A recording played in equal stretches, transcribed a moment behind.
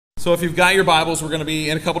So if you've got your Bibles, we're going to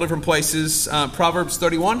be in a couple different places. Proverbs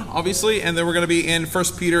 31, obviously, and then we're going to be in 1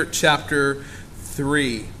 Peter chapter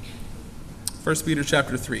 3. 1 Peter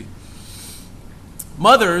chapter 3.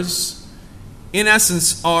 Mothers, in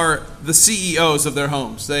essence, are the CEOs of their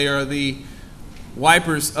homes. They are the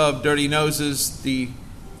wipers of dirty noses, the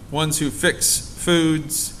ones who fix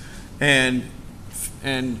foods and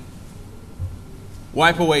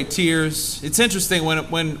wipe away tears. It's interesting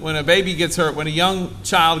when a baby gets hurt, when a young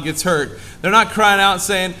child gets hurt, they're not crying out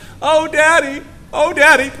saying, oh daddy,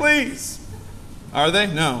 please. Are they?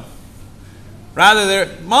 No. Rather,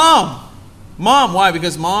 they're, Mom. Why?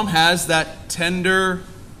 Because mom has that tender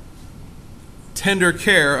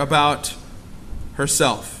care about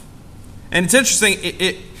herself. And it's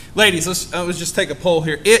interesting, ladies, let's just take a poll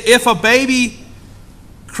here. If a baby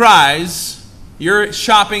cries, you're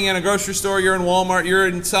shopping in a grocery store, you're in Walmart, you're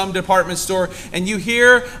in some department store, and you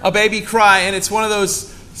hear a baby cry, and it's one of those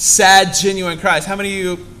sad, genuine cries. How many of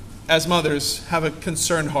you, as mothers, have a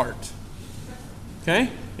concerned heart? Okay?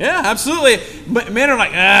 Yeah, absolutely. Men are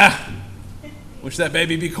like, wish that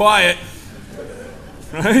baby be quiet.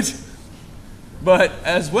 Right? But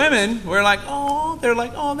as women, we're like,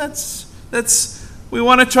 that's, we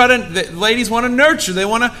want to try to, the ladies want to nurture, they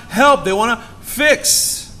want to help, they want to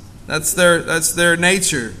fix. That's their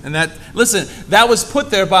nature. And that was put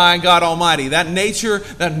there by God Almighty. That nature,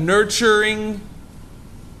 that nurturing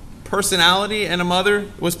personality in a mother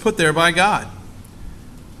was put there by God.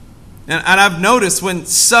 And I've noticed when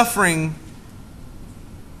suffering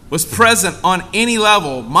was present on any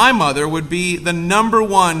level, my mother would be the number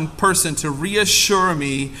one person to reassure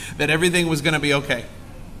me that everything was going to be okay.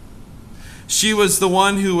 She was the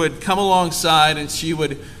one who would come alongside, and she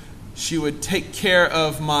would take care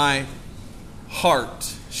of my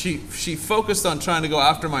heart. She focused on trying to go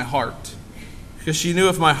after my heart, because she knew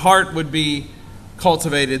if my heart would be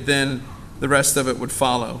cultivated, then the rest of it would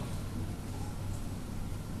follow.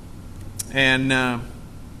 And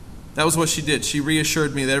that was what she did. She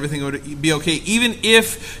reassured me that everything would be okay. Even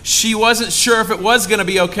if she wasn't sure if it was going to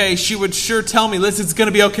be okay, she would sure tell me, listen, it's going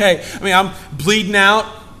to be okay. I mean, I'm bleeding out.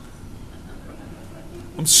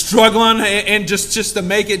 I'm struggling, and just to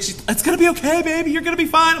make it, it's going to be okay, baby. You're going to be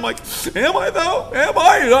fine. I'm like, am I though? Am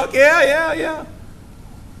I? You're like, yeah.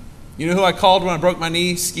 You know who I called when I broke my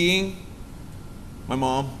knee skiing? My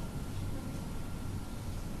mom.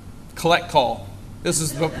 Collect call. That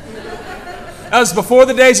was before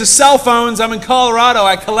the days of cell phones. I'm in Colorado.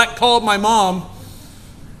 I collect called my mom.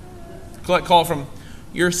 Collect call from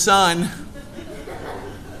your son.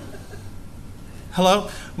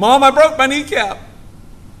 Hello? Mom, I broke my kneecap.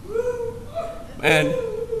 And,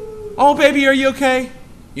 oh, baby, are you okay?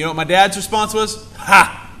 You know what my dad's response was?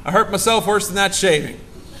 Ha! I hurt myself worse than that shaving.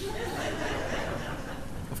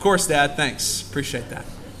 Of course, Dad. Thanks. Appreciate that.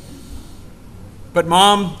 But,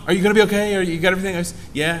 Mom, are you going to be okay? Are you got everything? I said,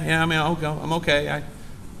 yeah. I mean, I'll go. I'm okay.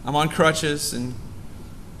 I'm on crutches.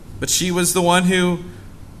 But she was the one who,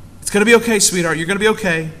 it's going to be okay, sweetheart. You're going to be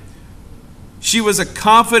okay. She was a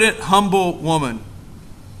confident, humble woman.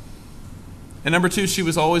 And number two, she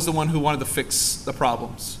was always the one who wanted to fix the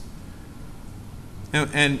problems.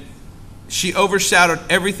 And she overshadowed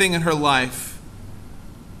everything in her life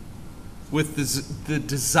with the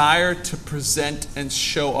desire to present and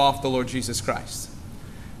show off the Lord Jesus Christ.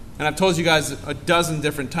 And I've told you guys a dozen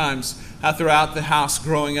different times how throughout the house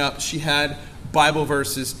growing up, she had Bible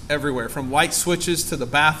verses everywhere, from light switches to the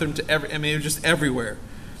bathroom to it was just everywhere.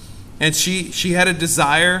 And she had a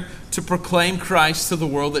desire to proclaim Christ to the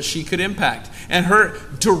world that she could impact. And her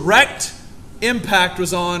direct impact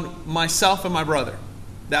was on myself and my brother.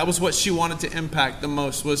 That was what she wanted to impact the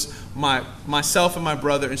most, was myself and my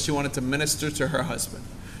brother, and she wanted to minister to her husband.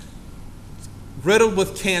 Riddled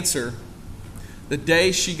with cancer, the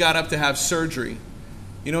day she got up to have surgery,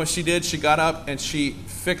 you know what she did? She got up and she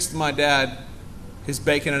fixed my dad his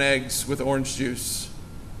bacon and eggs with orange juice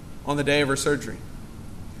on the day of her surgery.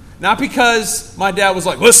 Not because my dad was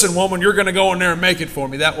like, listen, woman, you're going to go in there and make it for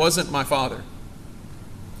me. That wasn't my father.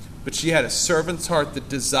 But she had a servant's heart that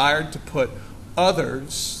desired to put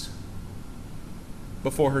others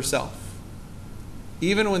before herself.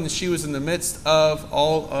 Even when she was in the midst of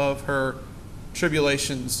all of her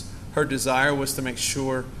tribulations, her desire was to make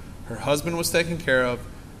sure her husband was taken care of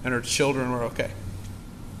and her children were okay.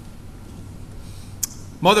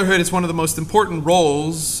 Motherhood is one of the most important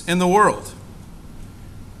roles in the world.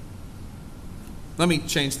 Let me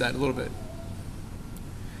change that a little bit.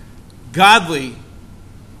 Godly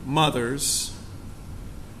mothers,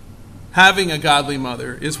 having a godly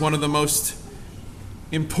mother is one of the most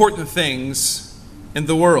important things in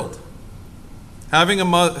the world. Having a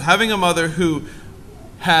mother who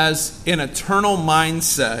has an eternal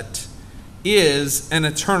mindset is an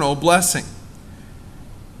eternal blessing.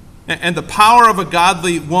 And the power of a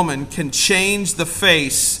godly woman can change the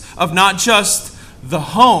face of not just the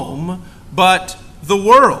home, but the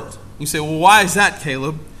world. You say, well, why is that,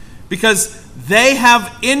 Caleb? Because they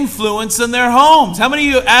have influence in their homes. How many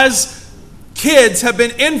of you as kids have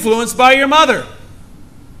been influenced by your mother?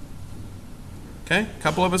 Okay, a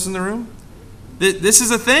couple of us in the room. This is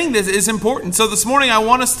a thing that is important. So this morning I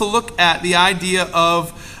want us to look at the idea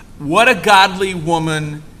of what a godly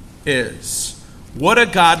woman is. What a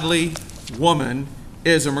godly woman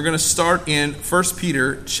is. And we're going to start in 1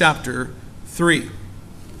 Peter chapter 3.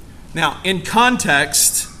 Now, in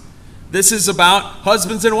context, this is about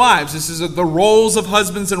husbands and wives. This is the roles of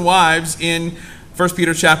husbands and wives in 1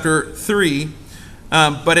 Peter chapter 3.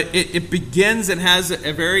 But it begins and has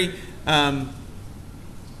a very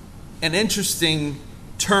an interesting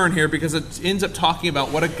turn here, because it ends up talking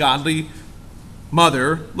about what a godly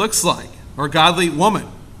mother looks like, or a godly woman.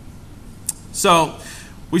 So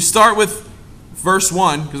we start with verse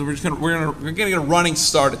 1, because we're going to get a running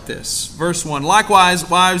start at this. Verse 1, likewise,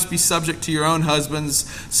 wives, be subject to your own husbands,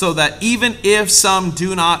 so that even if some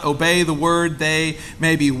do not obey the word, they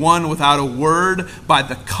may be won without a word by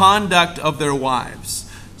the conduct of their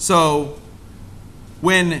wives. So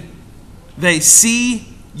when they see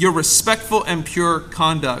your respectful and pure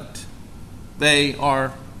conduct, they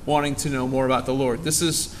are wanting to know more about the Lord. This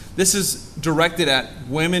is directed at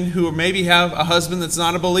women who maybe have a husband that's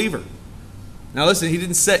not a believer. Now listen, he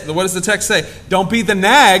didn't say, what does the text say? Don't be the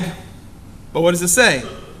nag, but what does it say?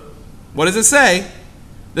 What does it say?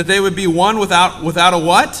 That they would be won without a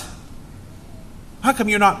what? How come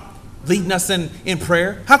you're not leading us in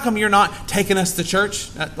prayer? How come you're not taking us to church?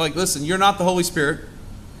 Like, listen, you're not the Holy Spirit.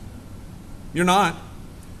 You're not.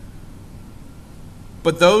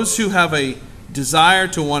 But those who have a desire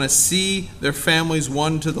to want to see their families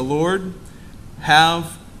won to the Lord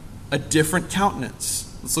have a different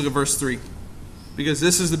countenance. Let's look at verse 3. Because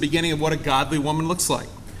this is the beginning of what a godly woman looks like.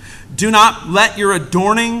 Do not let your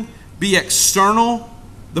adorning be external,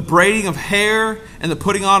 the braiding of hair and the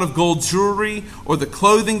putting on of gold jewelry or the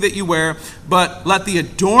clothing that you wear, but let the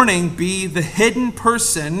adorning be the hidden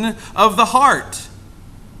person of the heart,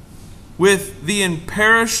 with the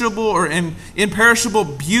imperishable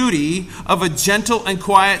beauty of a gentle and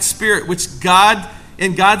quiet spirit, which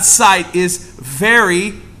in God's sight is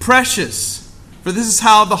very precious. For this is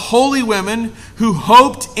how the holy women who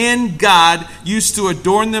hoped in God used to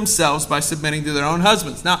adorn themselves by submitting to their own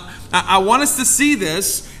husbands. Now, I want us to see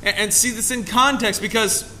this and see this in context,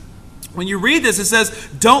 because when you read this, it says,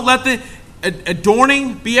 don't let the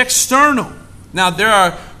adorning be external. Now, there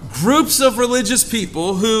are groups of religious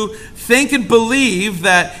people who think and believe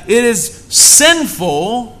that it is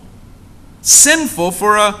sinful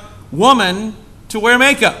for a woman to wear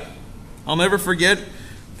makeup. I'll never forget,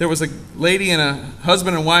 there was a lady and a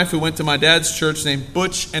husband and wife who went to my dad's church named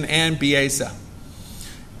Butch and Ann Biesa.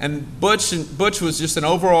 And Butch was just an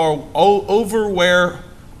overall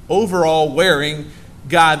wearing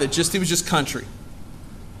guy that he was just country.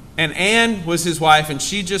 And Ann was his wife, and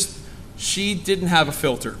she didn't have a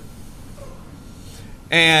filter.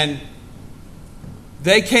 And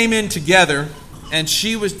they came in together, and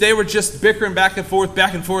they were just bickering back and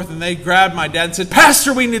forth, and they grabbed my dad and said,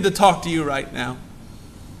 "Pastor, we need to talk to you right now.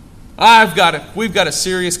 We've got a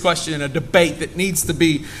serious question and a debate that needs to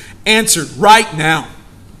be answered right now."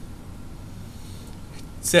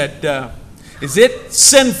 He said, is it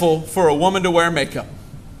sinful for a woman to wear makeup?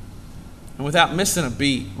 And without missing a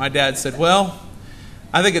beat, my dad said, well,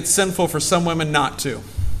 I think it's sinful for some women not to.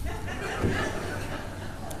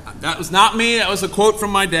 That was not me. That was a quote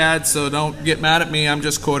from my dad, so don't get mad at me. I'm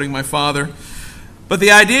just quoting my father. But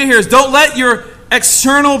the idea here is, don't let your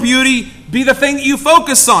external beauty be the thing that you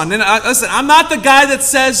focus on. And listen, I'm not the guy that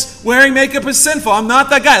says wearing makeup is sinful. I'm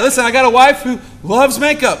not that guy. Listen, I got a wife who loves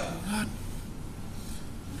makeup.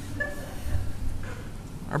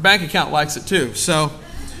 Our bank account likes it too. So,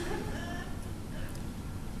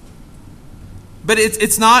 but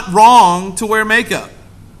it's not wrong to wear makeup.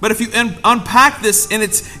 But if you unpack this in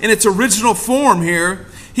its original form here,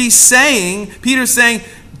 Peter's saying,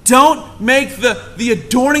 don't make the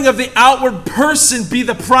adorning of the outward person be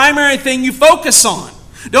the primary thing you focus on.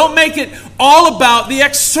 Don't make it all about the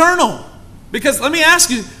external. Because let me ask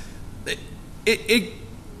you,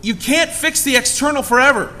 you can't fix the external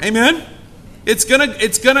forever. Amen? There's gonna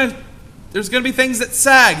be things that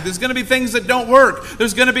sag. There's gonna be things that don't work.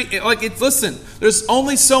 There's gonna be listen, there's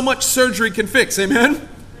only so much surgery can fix. Amen?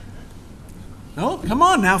 No, come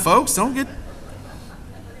on now, folks. Don't get...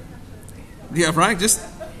 Yeah, right?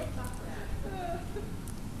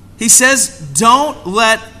 he says, don't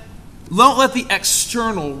let the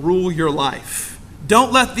external rule your life.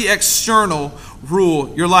 Don't let the external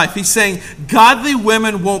rule your life. He's saying godly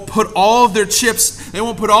women won't put all of their chips, they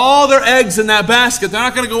won't put all their eggs in that basket. They're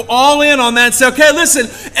not going to go all in on that and say, okay, listen,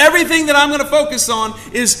 everything that I'm going to focus on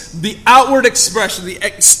is the outward expression,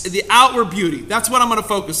 the outward beauty. That's what I'm going to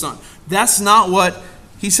focus on. That's not what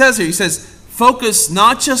he says here. He says, focus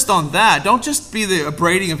not just on that. Don't just be the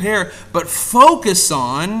braiding of hair, but focus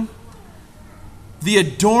on the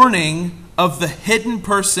adorning of the hidden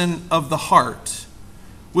person of the heart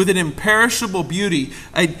with an imperishable beauty,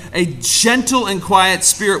 a gentle and quiet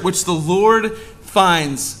spirit which the Lord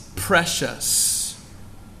finds precious.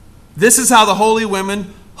 This is how the holy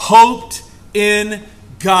women hoped in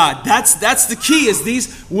God. That's the key, is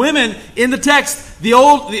these women in the text, the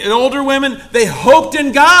older women, they hoped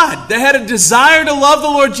in God. They had a desire to love the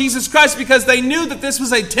Lord Jesus Christ because they knew that this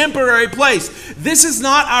was a temporary place. This is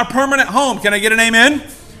not our permanent home. Can I get an amen?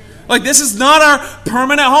 Like, this is not our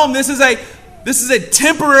permanent home. This is a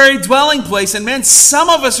temporary dwelling place. And man, some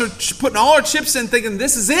of us are putting all our chips in thinking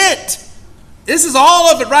this is it. This is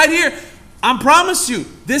all of it right here. I promise you,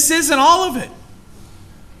 this isn't all of it.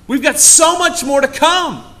 We've got so much more to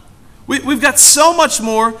come. We've got so much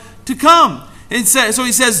more to come. And so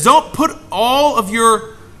he says, don't put all of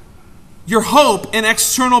your hope in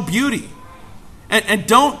external beauty. And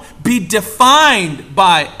don't be defined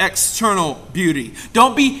by external beauty.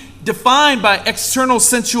 Don't be defined by external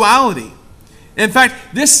sensuality. In fact,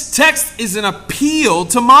 this text is an appeal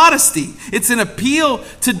to modesty. It's an appeal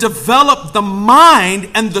to develop the mind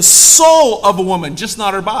and the soul of a woman, just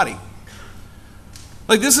not her body.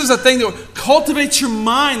 Like, this is a thing that cultivates your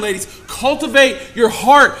mind, ladies. Cultivate your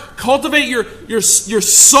heart. Cultivate your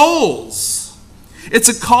souls. It's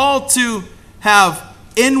a call to have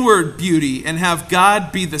inward beauty and have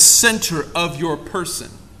God be the center of your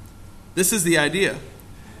person. This is the idea.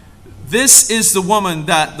 This is the woman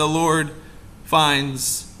that the Lord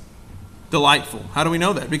finds delightful. How do we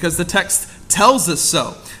know that? Because the text tells us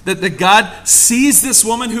so. That God sees this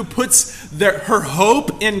woman who puts her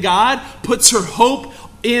hope in God, puts her hope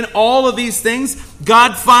in all of these things.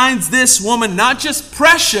 God finds this woman not just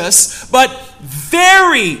precious, but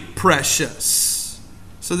very precious.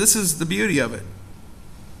 So this is the beauty of it.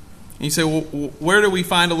 And you say, well, where do we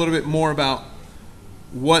find a little bit more about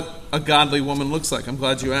what a godly woman looks like? I'm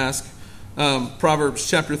glad you asked. Proverbs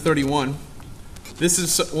chapter 31. This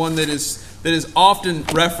is one that is often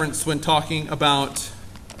referenced when talking about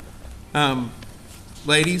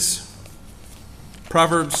ladies.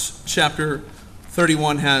 Proverbs chapter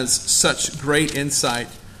 31 has such great insight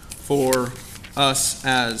for us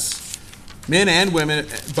as men and women,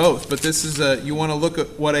 both. But this is you want to look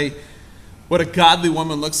at what a godly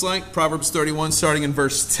woman looks like. Proverbs 31, starting in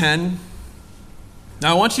verse 10.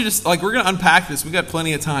 Now I want you to, we're going to unpack this. We've got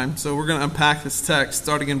plenty of time, so we're going to unpack this text,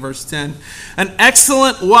 starting in verse 10. An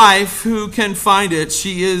excellent wife, who can find it?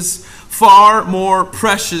 She is far more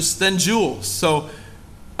precious than jewels. So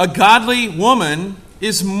a godly woman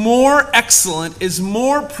is more excellent, is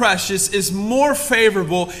more precious, is more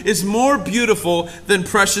favorable, is more beautiful than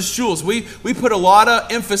precious jewels. We put a lot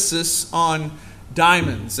of emphasis on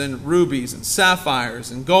diamonds and rubies and sapphires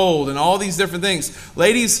and gold and all these different things.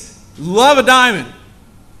 Ladies love a diamond.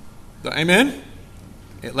 Amen?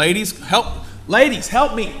 Ladies, help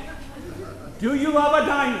me. Do you love a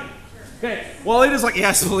diamond? Okay. Well, it is like,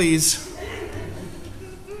 yes, please.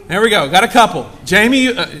 There we go. Got a couple. Jamie,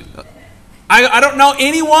 I don't know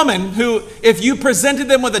any woman who, if you presented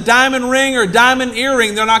them with a diamond ring or a diamond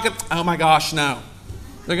earring, they're not going to, oh my gosh, no.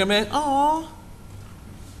 They're going to be, aw.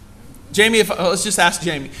 Jamie, let's just ask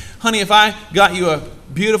Jamie. Honey, if I got you a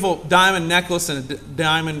beautiful diamond necklace and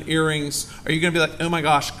diamond earrings, are you going to be like, oh my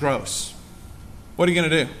gosh, gross? What are you going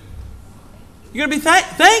to do? You're going to be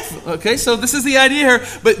thankful. Okay, so this is the idea here.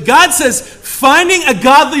 But God says finding a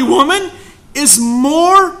godly woman is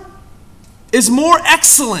more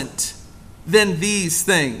excellent than these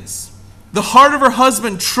things. The heart of her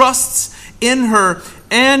husband trusts in her,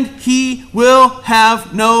 and he will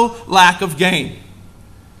have no lack of gain.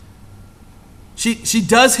 She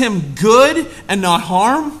does him good and not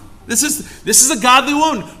harm. This is a godly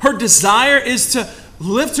woman. Her desire is to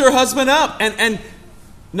lift her husband up and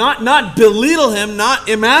not belittle him, not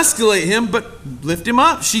emasculate him, but lift him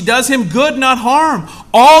up. She does him good, not harm,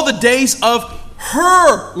 all the days of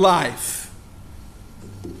her life.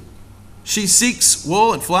 She seeks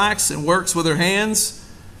wool and flax and works with her hands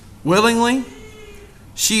willingly.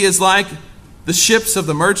 She is like the ships of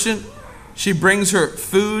the merchant. She brings her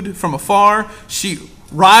food from afar. She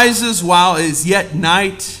rises while it is yet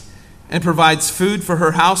night and provides food for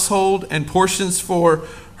her household and portions for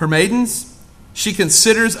her maidens. She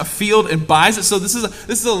considers a field and buys it. So this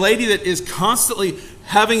is a lady that is constantly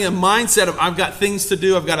having a mindset of, I've got things to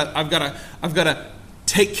do. I've got to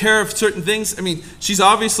take care of certain things. I mean, she's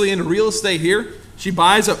obviously into real estate here. She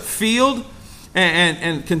buys a field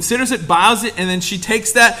and considers it, buys it, and then she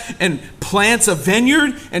takes that and plants a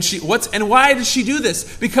vineyard. And why does she do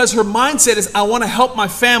this? Because her mindset is, I want to help my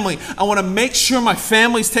family. I want to make sure my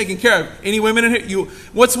family's taken care of. Any women in here?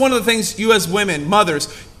 What's one of the things you as women, mothers,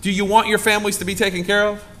 do you want your families to be taken care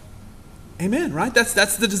of? Amen, right?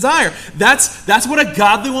 That's the desire. That's what a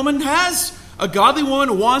godly woman has. A godly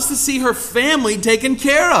woman wants to see her family taken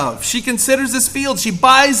care of. She considers this field. She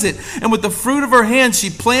buys it. And with the fruit of her hands,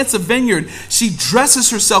 she plants a vineyard. She dresses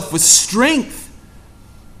herself with strength.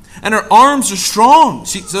 And her arms are strong.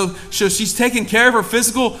 So she's taking care of her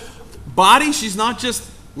physical body. She's not just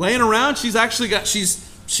laying around. She's actually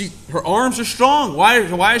her arms are strong.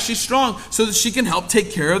 Why is she strong? So that she can help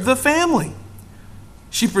take care of the family.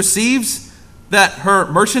 She perceives that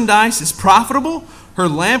her merchandise is profitable. Her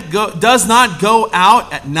lamp does not go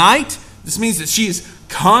out at night. This means that she is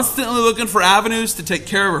constantly looking for avenues to take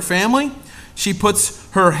care of her family. She puts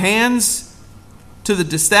her hands to the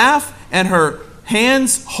distaff, and her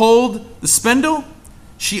hands hold the spindle.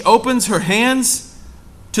 She opens her hands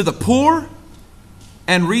to the poor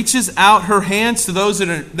and reaches out her hands to those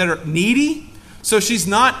that are needy. So she's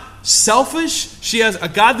not selfish. A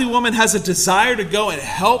godly woman has a desire to go and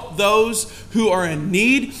help those who are in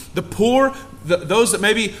need, the poor, those that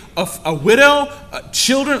may be a widow,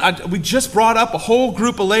 children. We just brought up a whole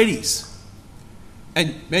group of ladies.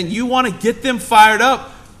 And you want to get them fired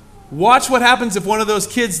up. Watch what happens if one of those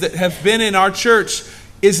kids that have been in our church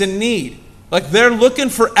is in need. Like, they're looking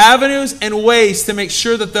for avenues and ways to make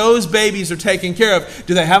sure that those babies are taken care of.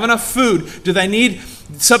 Do they have enough food? Do they need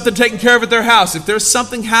something taken care of at their house? If there's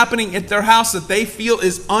something happening at their house that they feel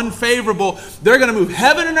is unfavorable, they're going to move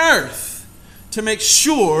heaven and earth to make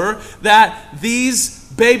sure that these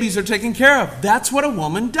babies are taken care of. That's what a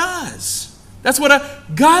woman does. That's what a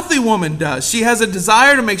godly woman does. She has a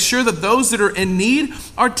desire to make sure that those that are in need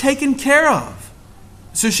are taken care of.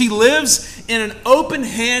 So she lives in an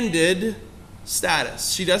open-handed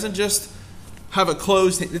status. She doesn't just have a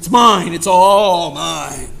closed hand. It's mine. It's all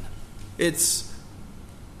mine.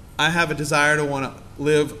 I have a desire to want to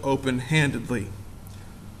live open-handedly.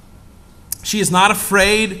 She is not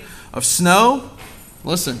afraid of snow.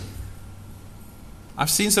 Listen, I've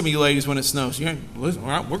seen some of you ladies when it snows. Listen, all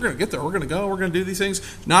right, we're going to get there. We're going to go. We're going to do these things.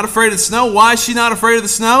 Not afraid of the snow. Why is she not afraid of the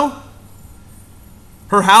snow?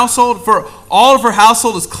 Her household, for all of her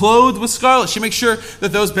household, is clothed with scarlet. She makes sure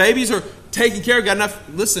that those babies are taken care of. Got enough.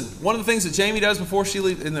 Listen, one of the things that Jamie does before she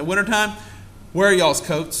leaves in the wintertime, wear y'all's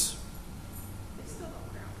coats.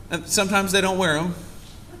 And sometimes they don't wear them.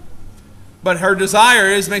 But her desire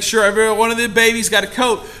is make sure every one of the babies got a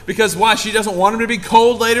coat. Because why? She doesn't want them to be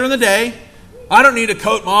cold later in the day. I don't need a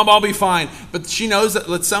coat, Mom. I'll be fine. But she knows that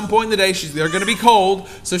at some point in the day, they're going to be cold.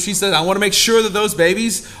 So she says, I want to make sure that those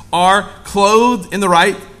babies are clothed in the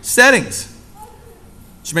right settings.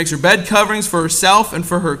 She makes her bed coverings for herself and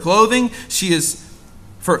for her clothing. She is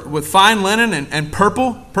with fine linen and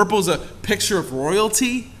purple. Purple is a picture of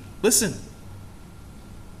royalty. Listen,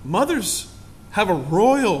 mothers have a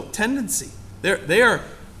royal tendency. They are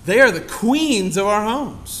the queens of our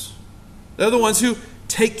homes. They're the ones who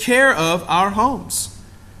take care of our homes.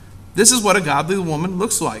 This is what a godly woman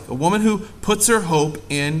looks like. A woman who puts her hope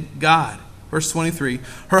in God. Verse 23.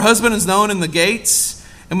 Her husband is known in the gates,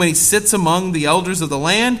 and when he sits among the elders of the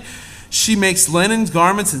land, she makes linen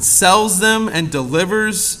garments and sells them and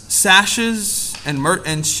delivers sashes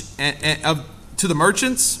to the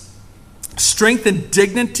merchants. Strength and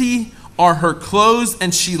dignity are her clothes,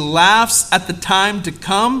 and she laughs at the time to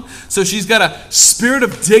come. So she's got a spirit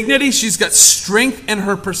of dignity. She's got strength in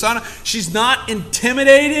her persona. She's not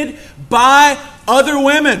intimidated by other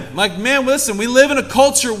women. Like, man, listen, we live in a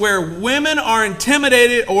culture where women are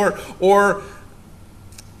intimidated or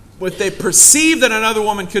if they perceive that another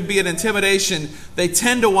woman could be an intimidation, they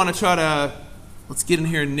tend to want to try to, let's get in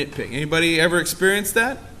here and nitpick. Anybody ever experienced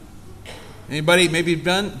that? Anybody maybe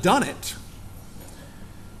done it?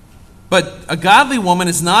 But a godly woman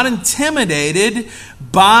is not intimidated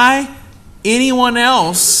by anyone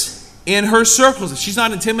else in her circles. She's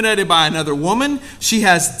not intimidated by another woman. She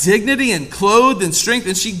has dignity and clothed and strength,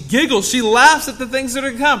 and she giggles. She laughs at the things that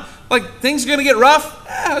are to come. Like, things are going to get rough.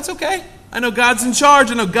 It's okay. I know God's in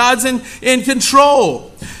charge. I know God's in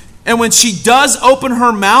control. And when she does open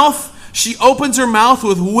her mouth, she opens her mouth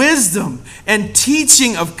with wisdom, and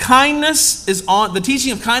teaching of kindness is on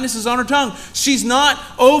her tongue. She's not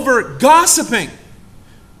over gossiping.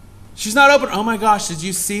 She's not open. Oh my gosh, did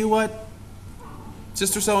you see what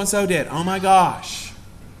Sister so-and-so did? Oh my gosh.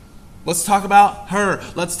 Let's talk about her.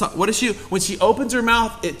 Let's talk. What is she? When she opens her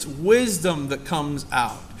mouth, it's wisdom that comes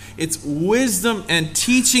out. It's wisdom and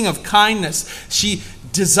teaching of kindness.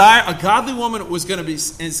 A godly woman is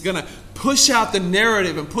going to push out the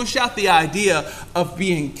narrative and push out the idea of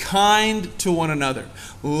being kind to one another,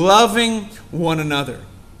 loving one another,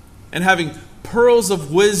 and having pearls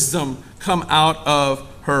of wisdom come out of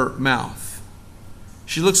her mouth.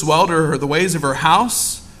 She looks well to the ways of her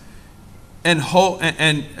house and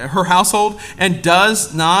her household, and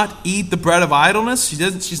does not eat the bread of idleness.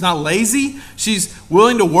 She's not lazy. She's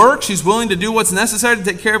willing to work. She's willing to do what's necessary to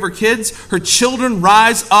take care of her kids. Her children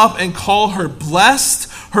rise up and call her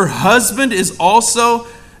blessed. Her husband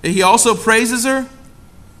he also praises her.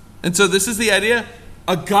 And so this is the idea.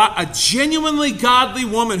 A genuinely godly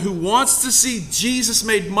woman who wants to see Jesus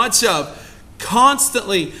made much of,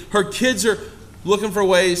 constantly, her kids are looking for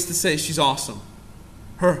ways to say she's awesome.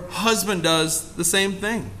 Her husband does the same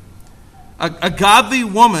thing. A godly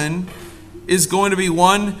woman is going to be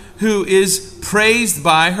one who is praised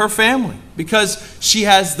by her family because she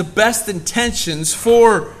has the best intentions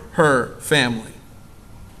for her family.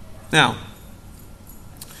 Now,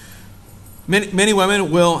 many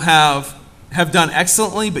women will have done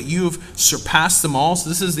excellently, but you've surpassed them all. So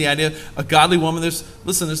this is the idea. A godly woman, there's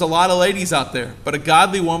a lot of ladies out there, but a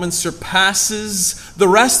godly woman surpasses the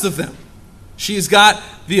rest of them. She's got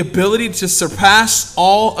the ability to surpass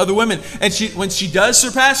all other women. And when she does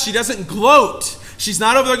surpass, she doesn't gloat. She's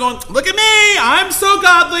not over there going, look at me, I'm so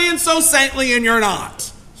godly and so saintly and you're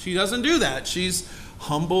not. She doesn't do that. She's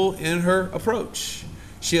humble in her approach.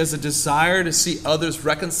 She has a desire to see others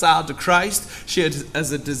reconciled to Christ. She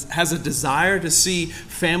has a desire to see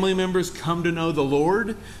family members come to know the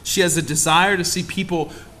Lord. She has a desire to see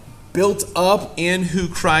people built up in who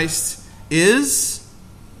Christ is.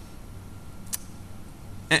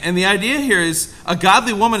 And the idea here is a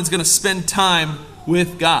godly woman is going to spend time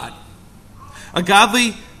with God. A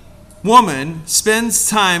godly woman spends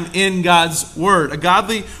time in God's Word. A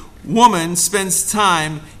godly woman spends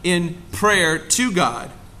time in prayer to God.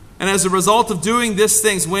 And as a result of doing these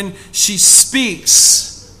things, when she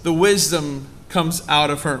speaks, the wisdom comes out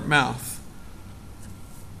of her mouth.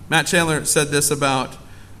 Matt Chandler said this about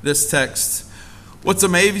this text. What's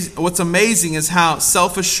amazing is how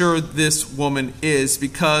self-assured this woman is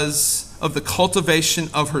because of the cultivation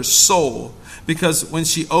of her soul. Because when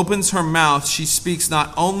she opens her mouth, she speaks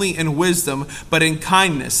not only in wisdom, but in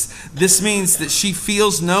kindness. This means that she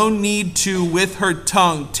feels no need to, with her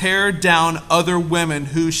tongue, tear down other women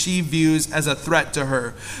who she views as a threat to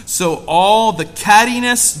her. So all the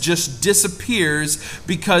cattiness just disappears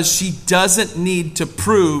because she doesn't need to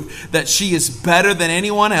prove that she is better than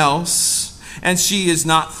anyone else. And she is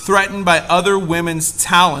not threatened by other women's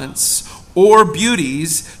talents or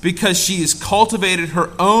beauties because she has cultivated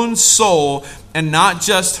her own soul and not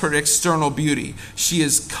just her external beauty. She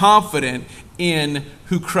is confident in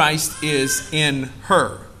who Christ is in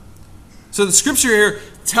her. So the scripture here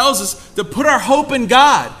tells us to put our hope in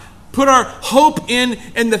God. Put our hope in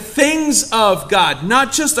the things of God,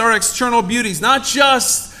 not just our external beauties, not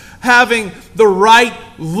just having the right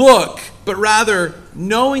look, but rather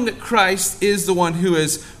knowing that Christ is the one who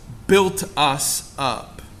has built us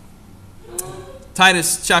up.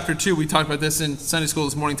 Titus chapter 2, we talked about this in Sunday school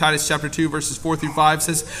this morning. Titus chapter 2, verses 4 through 5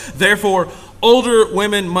 says, therefore, older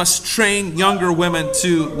women must train younger women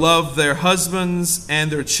to love their husbands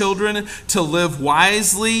and their children, to live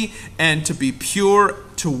wisely and to be pure,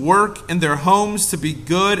 to work in their homes, to be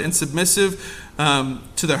good and submissive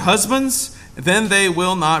to their husbands. Then they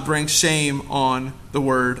will not bring shame on the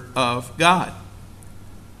word of God.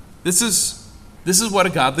 This is what a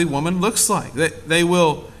godly woman looks like. They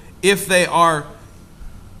will, if they are,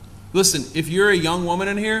 listen, if you're a young woman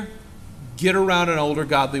in here, get around an older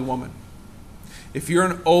godly woman. If you're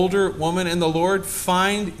an older woman in the Lord,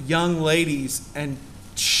 find young ladies and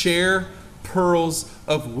share pearls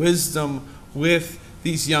of wisdom with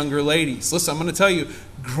these younger ladies. Listen, I'm going to tell you,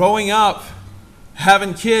 growing up,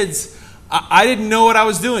 having kids, I didn't know what I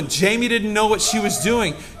was doing. Jamie didn't know what she was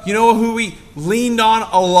doing. You know who we leaned on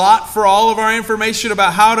a lot for all of our information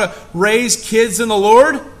about how to raise kids in the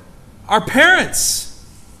Lord? Our parents.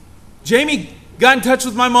 Jamie got in touch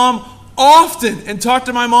with my mom often and talked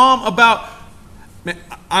to my mom about, man,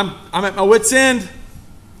 I'm at my wit's end.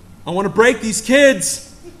 I want to break these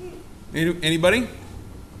kids. Anybody?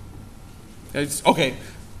 Okay,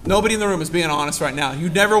 nobody in the room is being honest right now. You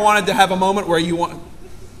never wanted to have a moment where you want...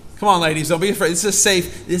 Come on, ladies, don't be afraid. This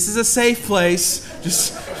is a safe place.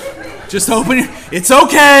 Just open your... It's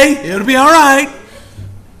okay. It'll be all right.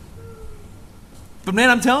 But man,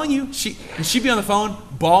 I'm telling you, she'd be on the phone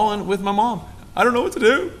bawling with my mom. I don't know what to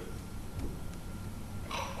do.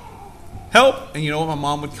 Help. And you know what? My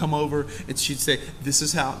mom would come over and she'd say, this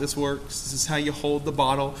is how this works. This is how you hold the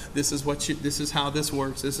bottle. This is how this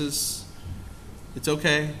works. It's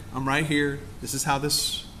okay. I'm right here. This is how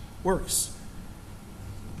this works.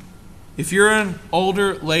 If you're an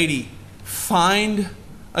older lady, find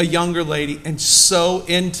a younger lady and sow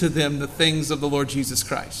into them the things of the Lord Jesus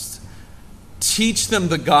Christ. Teach them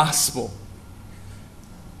the gospel.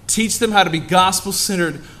 Teach them how to be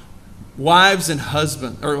gospel-centered wives and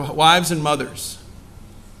husbands, or wives and mothers.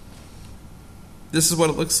 This is what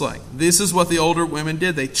it looks like. This is what the older women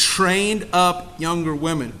did. They trained up younger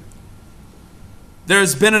women. There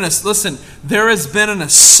has been an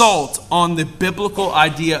assault on the biblical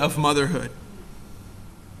idea of motherhood.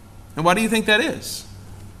 And why do you think that is?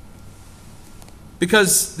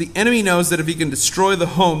 Because the enemy knows that if he can destroy the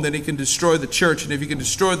home, then he can destroy the church. And if he can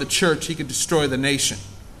destroy the church, he can destroy the nation.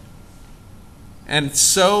 And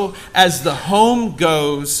so, as the home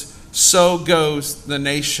goes, so goes the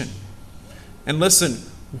nation. And listen,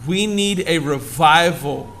 we need a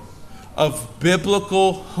revival of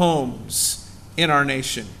biblical homes in our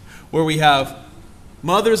nation, where we have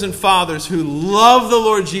mothers and fathers who love the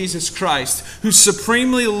Lord Jesus Christ, who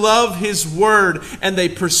supremely love His Word, and they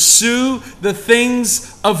pursue the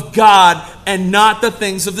things of God and not the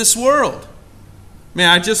things of this world. Man,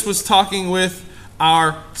 I just was talking with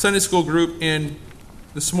our Sunday school group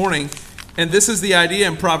this morning, and this is the idea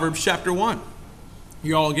in Proverbs chapter 1.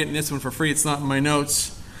 You're all getting this one for free. It's not in my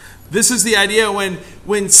notes. This is the idea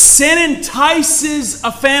when sin entices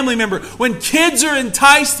a family member, when kids are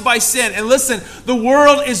enticed by sin. And listen, the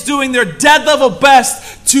world is doing their dead level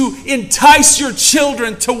best to entice your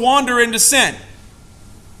children to wander into sin.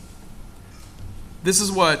 This is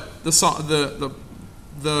what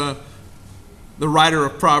the writer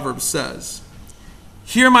of Proverbs says.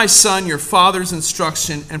 Hear, my son, your father's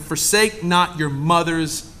instruction, and forsake not your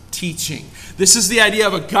mother's teaching. This is the idea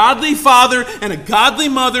of a godly father and a godly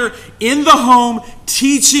mother in the home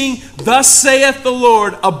teaching, thus saith the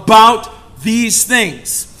Lord, about these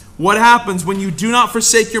things. What happens when you do not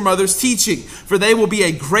forsake your mother's teaching? For they will be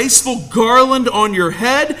a graceful garland on your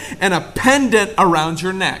head and a pendant around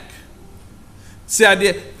your neck. It's the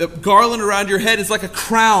idea, the garland around your head is like a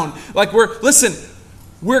crown. Like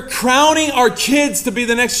we're crowning our kids to be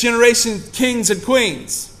the next generation kings and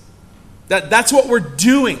queens. That's what we're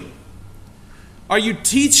doing. Are you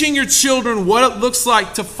teaching your children what it looks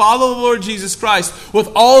like to follow the Lord Jesus Christ with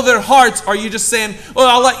all their hearts? Or are you just saying, well,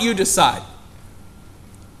 I'll let you decide?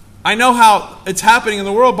 I know how it's happening in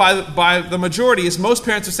the world by the majority is most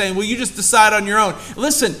parents are saying, well, you just decide on your own.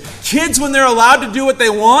 Listen, kids, when they're allowed to do what they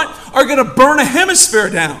want, are going to burn a hemisphere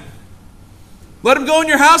down. Let them go in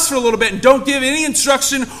your house for a little bit and don't give any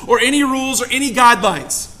instruction or any rules or any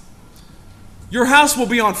guidelines. Your house will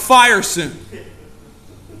be on fire soon.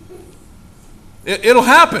 It'll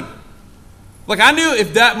happen. Like I knew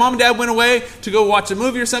if mom and dad went away to go watch a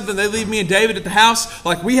movie or something, they leave me and David at the house.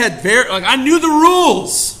 Like I knew the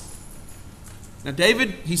rules. Now David,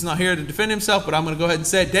 he's not here to defend himself, but I'm going to go ahead and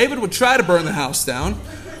say it. David would try to burn the house down,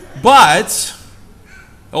 but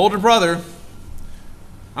the older brother,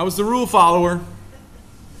 I was the rule follower.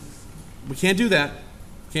 We can't do that.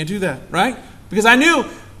 Can't do that, right? Because I knew,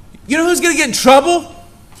 you know who's going to get in trouble?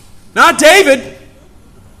 Not David.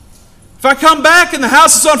 If I come back and the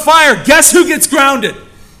house is on fire, guess who gets grounded?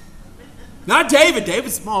 Not David.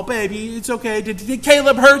 David's a small baby. It's okay. Did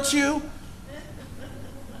Caleb hurt you?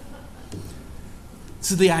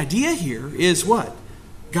 So the idea here is what?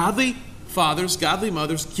 Godly fathers, godly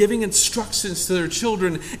mothers giving instructions to their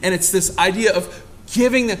children. And it's this idea of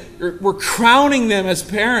giving them, we're crowning them as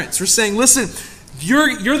parents. We're saying, listen,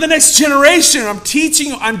 you're the next generation. I'm teaching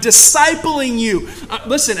you. I'm discipling you.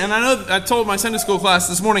 Listen, and I know I told my Sunday school class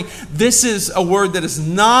this morning, this is a word that is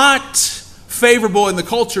not favorable in the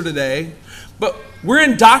culture today, but we're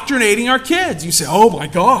indoctrinating our kids. You say, oh my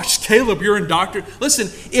gosh, Caleb, you're indoctrinating. Listen,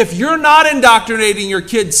 if you're not indoctrinating your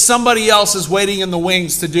kids, somebody else is waiting in the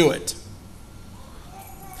wings to do it.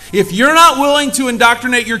 If you're not willing to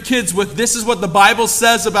indoctrinate your kids with this is what the Bible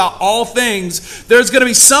says about all things, there's going to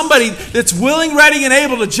be somebody that's willing, ready, and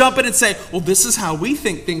able to jump in and say, well, this is how we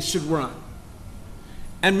think things should run.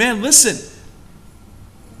 And man, listen,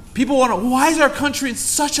 people want to, why is our country in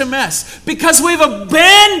such a mess? Because we've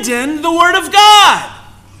abandoned the Word of God.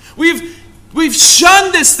 We've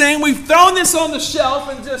shunned this thing. We've thrown this on the shelf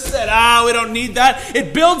and just said, we don't need that.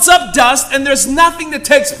 It builds up dust, and there's nothing that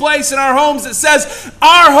takes place in our homes that says,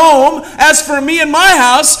 our home, as for me and my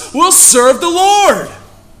house, will serve the Lord.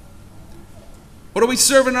 What do we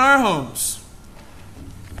serve in our homes?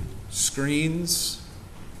 screens,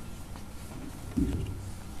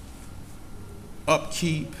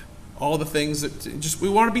 upkeep, all the things that just we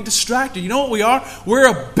want to be distracted. You know what we are?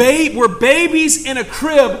 We're babies in a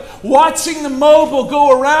crib watching the mobile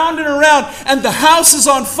go around and around, and the house is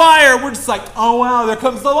on fire. We're just like, oh wow, there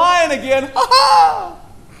comes the lion again. Ha ha!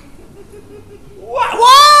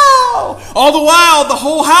 Wow! All the while, the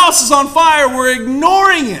whole house is on fire. We're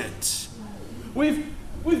ignoring it.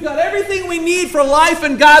 We've got everything we need for life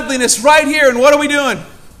and godliness right here, and what are we doing?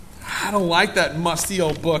 I don't like that musty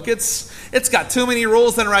old book. It's got too many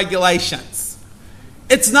rules and regulations.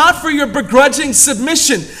 It's not for your begrudging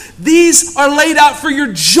submission. These are laid out for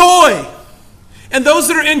your joy. And those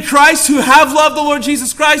that are in Christ who have loved the Lord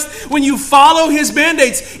Jesus Christ, when you follow His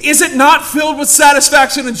mandates, is it not filled with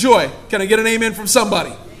satisfaction and joy? Can I get an amen from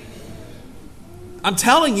somebody? I'm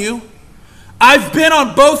telling you, I've been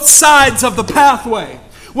on both sides of the pathway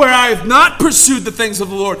where I have not pursued the things of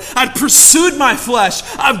the Lord. I've pursued my flesh.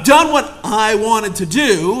 I've done what I wanted to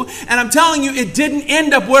do. And I'm telling you, it didn't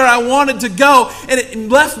end up where I wanted to go. And it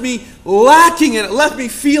left me lacking and it left me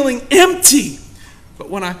feeling empty. But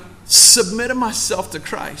when I submitted myself to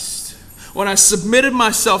Christ, when I submitted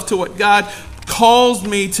myself to what God calls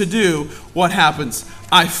me to do, what happens?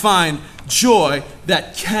 I find joy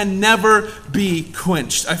that can never be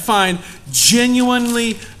quenched. I find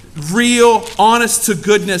genuinely real, honest to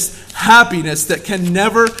goodness happiness that can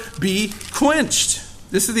never be quenched.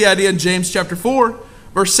 This is the idea in James chapter 4,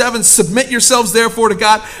 verse 7. Submit yourselves therefore to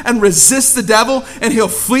God and resist the devil, and he'll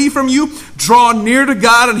flee from you. Draw near to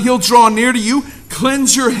God, and he'll draw near to you.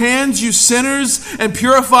 Cleanse your hands, you sinners, and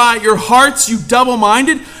purify your hearts, you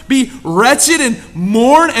double-minded. Be wretched and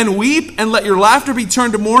mourn and weep, and let your laughter be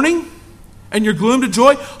turned to mourning and your gloom to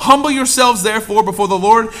joy. Humble yourselves therefore before the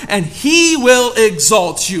Lord, and He will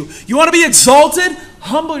exalt you. You want to be exalted?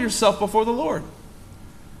 Humble yourself before the Lord.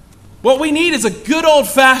 What we need is a good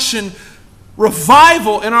old-fashioned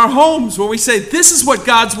revival in our homes where we say, this is what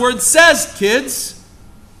God's Word says, kids.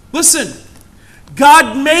 Listen,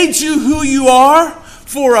 God made you who you are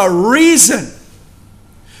for a reason.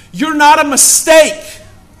 You're not a mistake.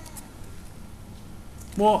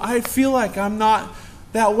 Well, I feel like I'm not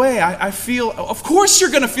that way. I feel, of course you're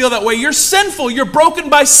going to feel that way. You're sinful. You're broken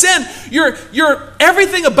by sin.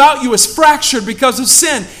 Everything about you is fractured because of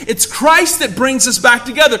sin. It's Christ that brings us back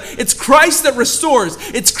together. It's Christ that restores.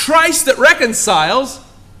 It's Christ that reconciles,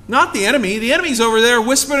 not the enemy. The enemy's over there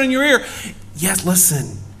whispering in your ear. Yes,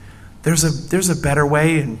 listen, there's a better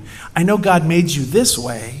way, and I know God made you this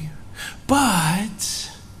way,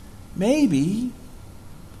 but maybe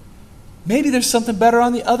there's something better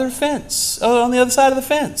on the other fence, on the other side of the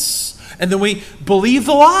fence. And then we believe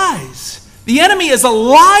the lies. The enemy is a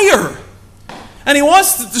liar. And he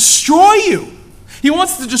wants to destroy you. He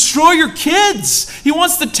wants to destroy your kids. He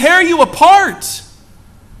wants to tear you apart.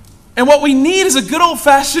 And what we need is a good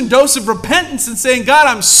old-fashioned dose of repentance and saying, God,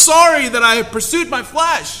 I'm sorry that I have pursued my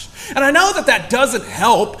flesh. And I know that doesn't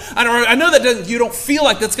help. I know that you don't feel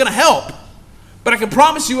like that's going to help. But I can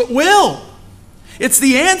promise you it will. It's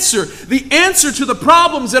the answer to the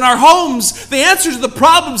problems in our homes, the answer to the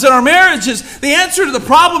problems in our marriages, the answer to the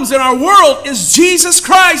problems in our world is Jesus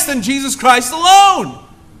Christ and Jesus Christ alone.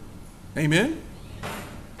 Amen?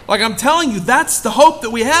 Like I'm telling you, that's the hope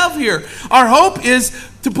that we have here. Our hope is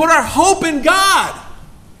to put our hope in God.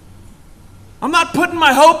 I'm not putting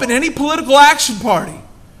my hope in any political action party.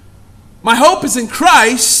 My hope is in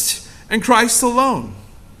Christ and Christ alone.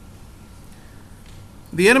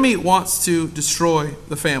 The enemy wants to destroy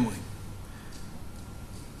the family.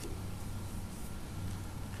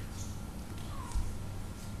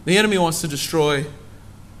 The enemy wants to destroy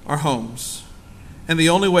our homes. And the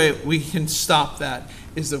only way we can stop that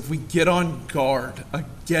is if we get on guard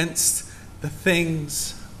against the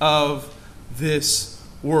things of this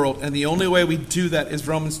world. And the only way we do that is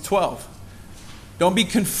Romans 12. Don't be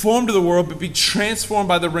conformed to the world, but be transformed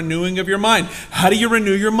by the renewing of your mind. How do you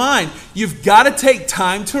renew your mind? You've got to take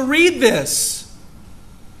time to read this.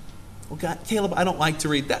 Well, God, Caleb, I don't like to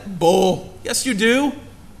read that. Bull. Yes, you do.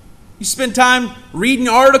 You spend time reading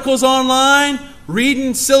articles online,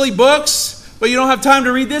 reading silly books, but you don't have time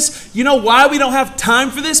to read this. You know why we don't have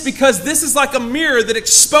time for this? Because this is like a mirror that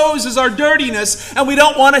exposes our dirtiness, and we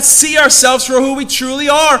don't want to see ourselves for who we truly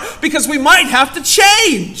are because we might have to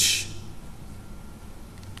change.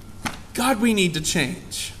 God, we need to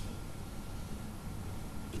change.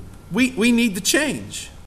 We need to change.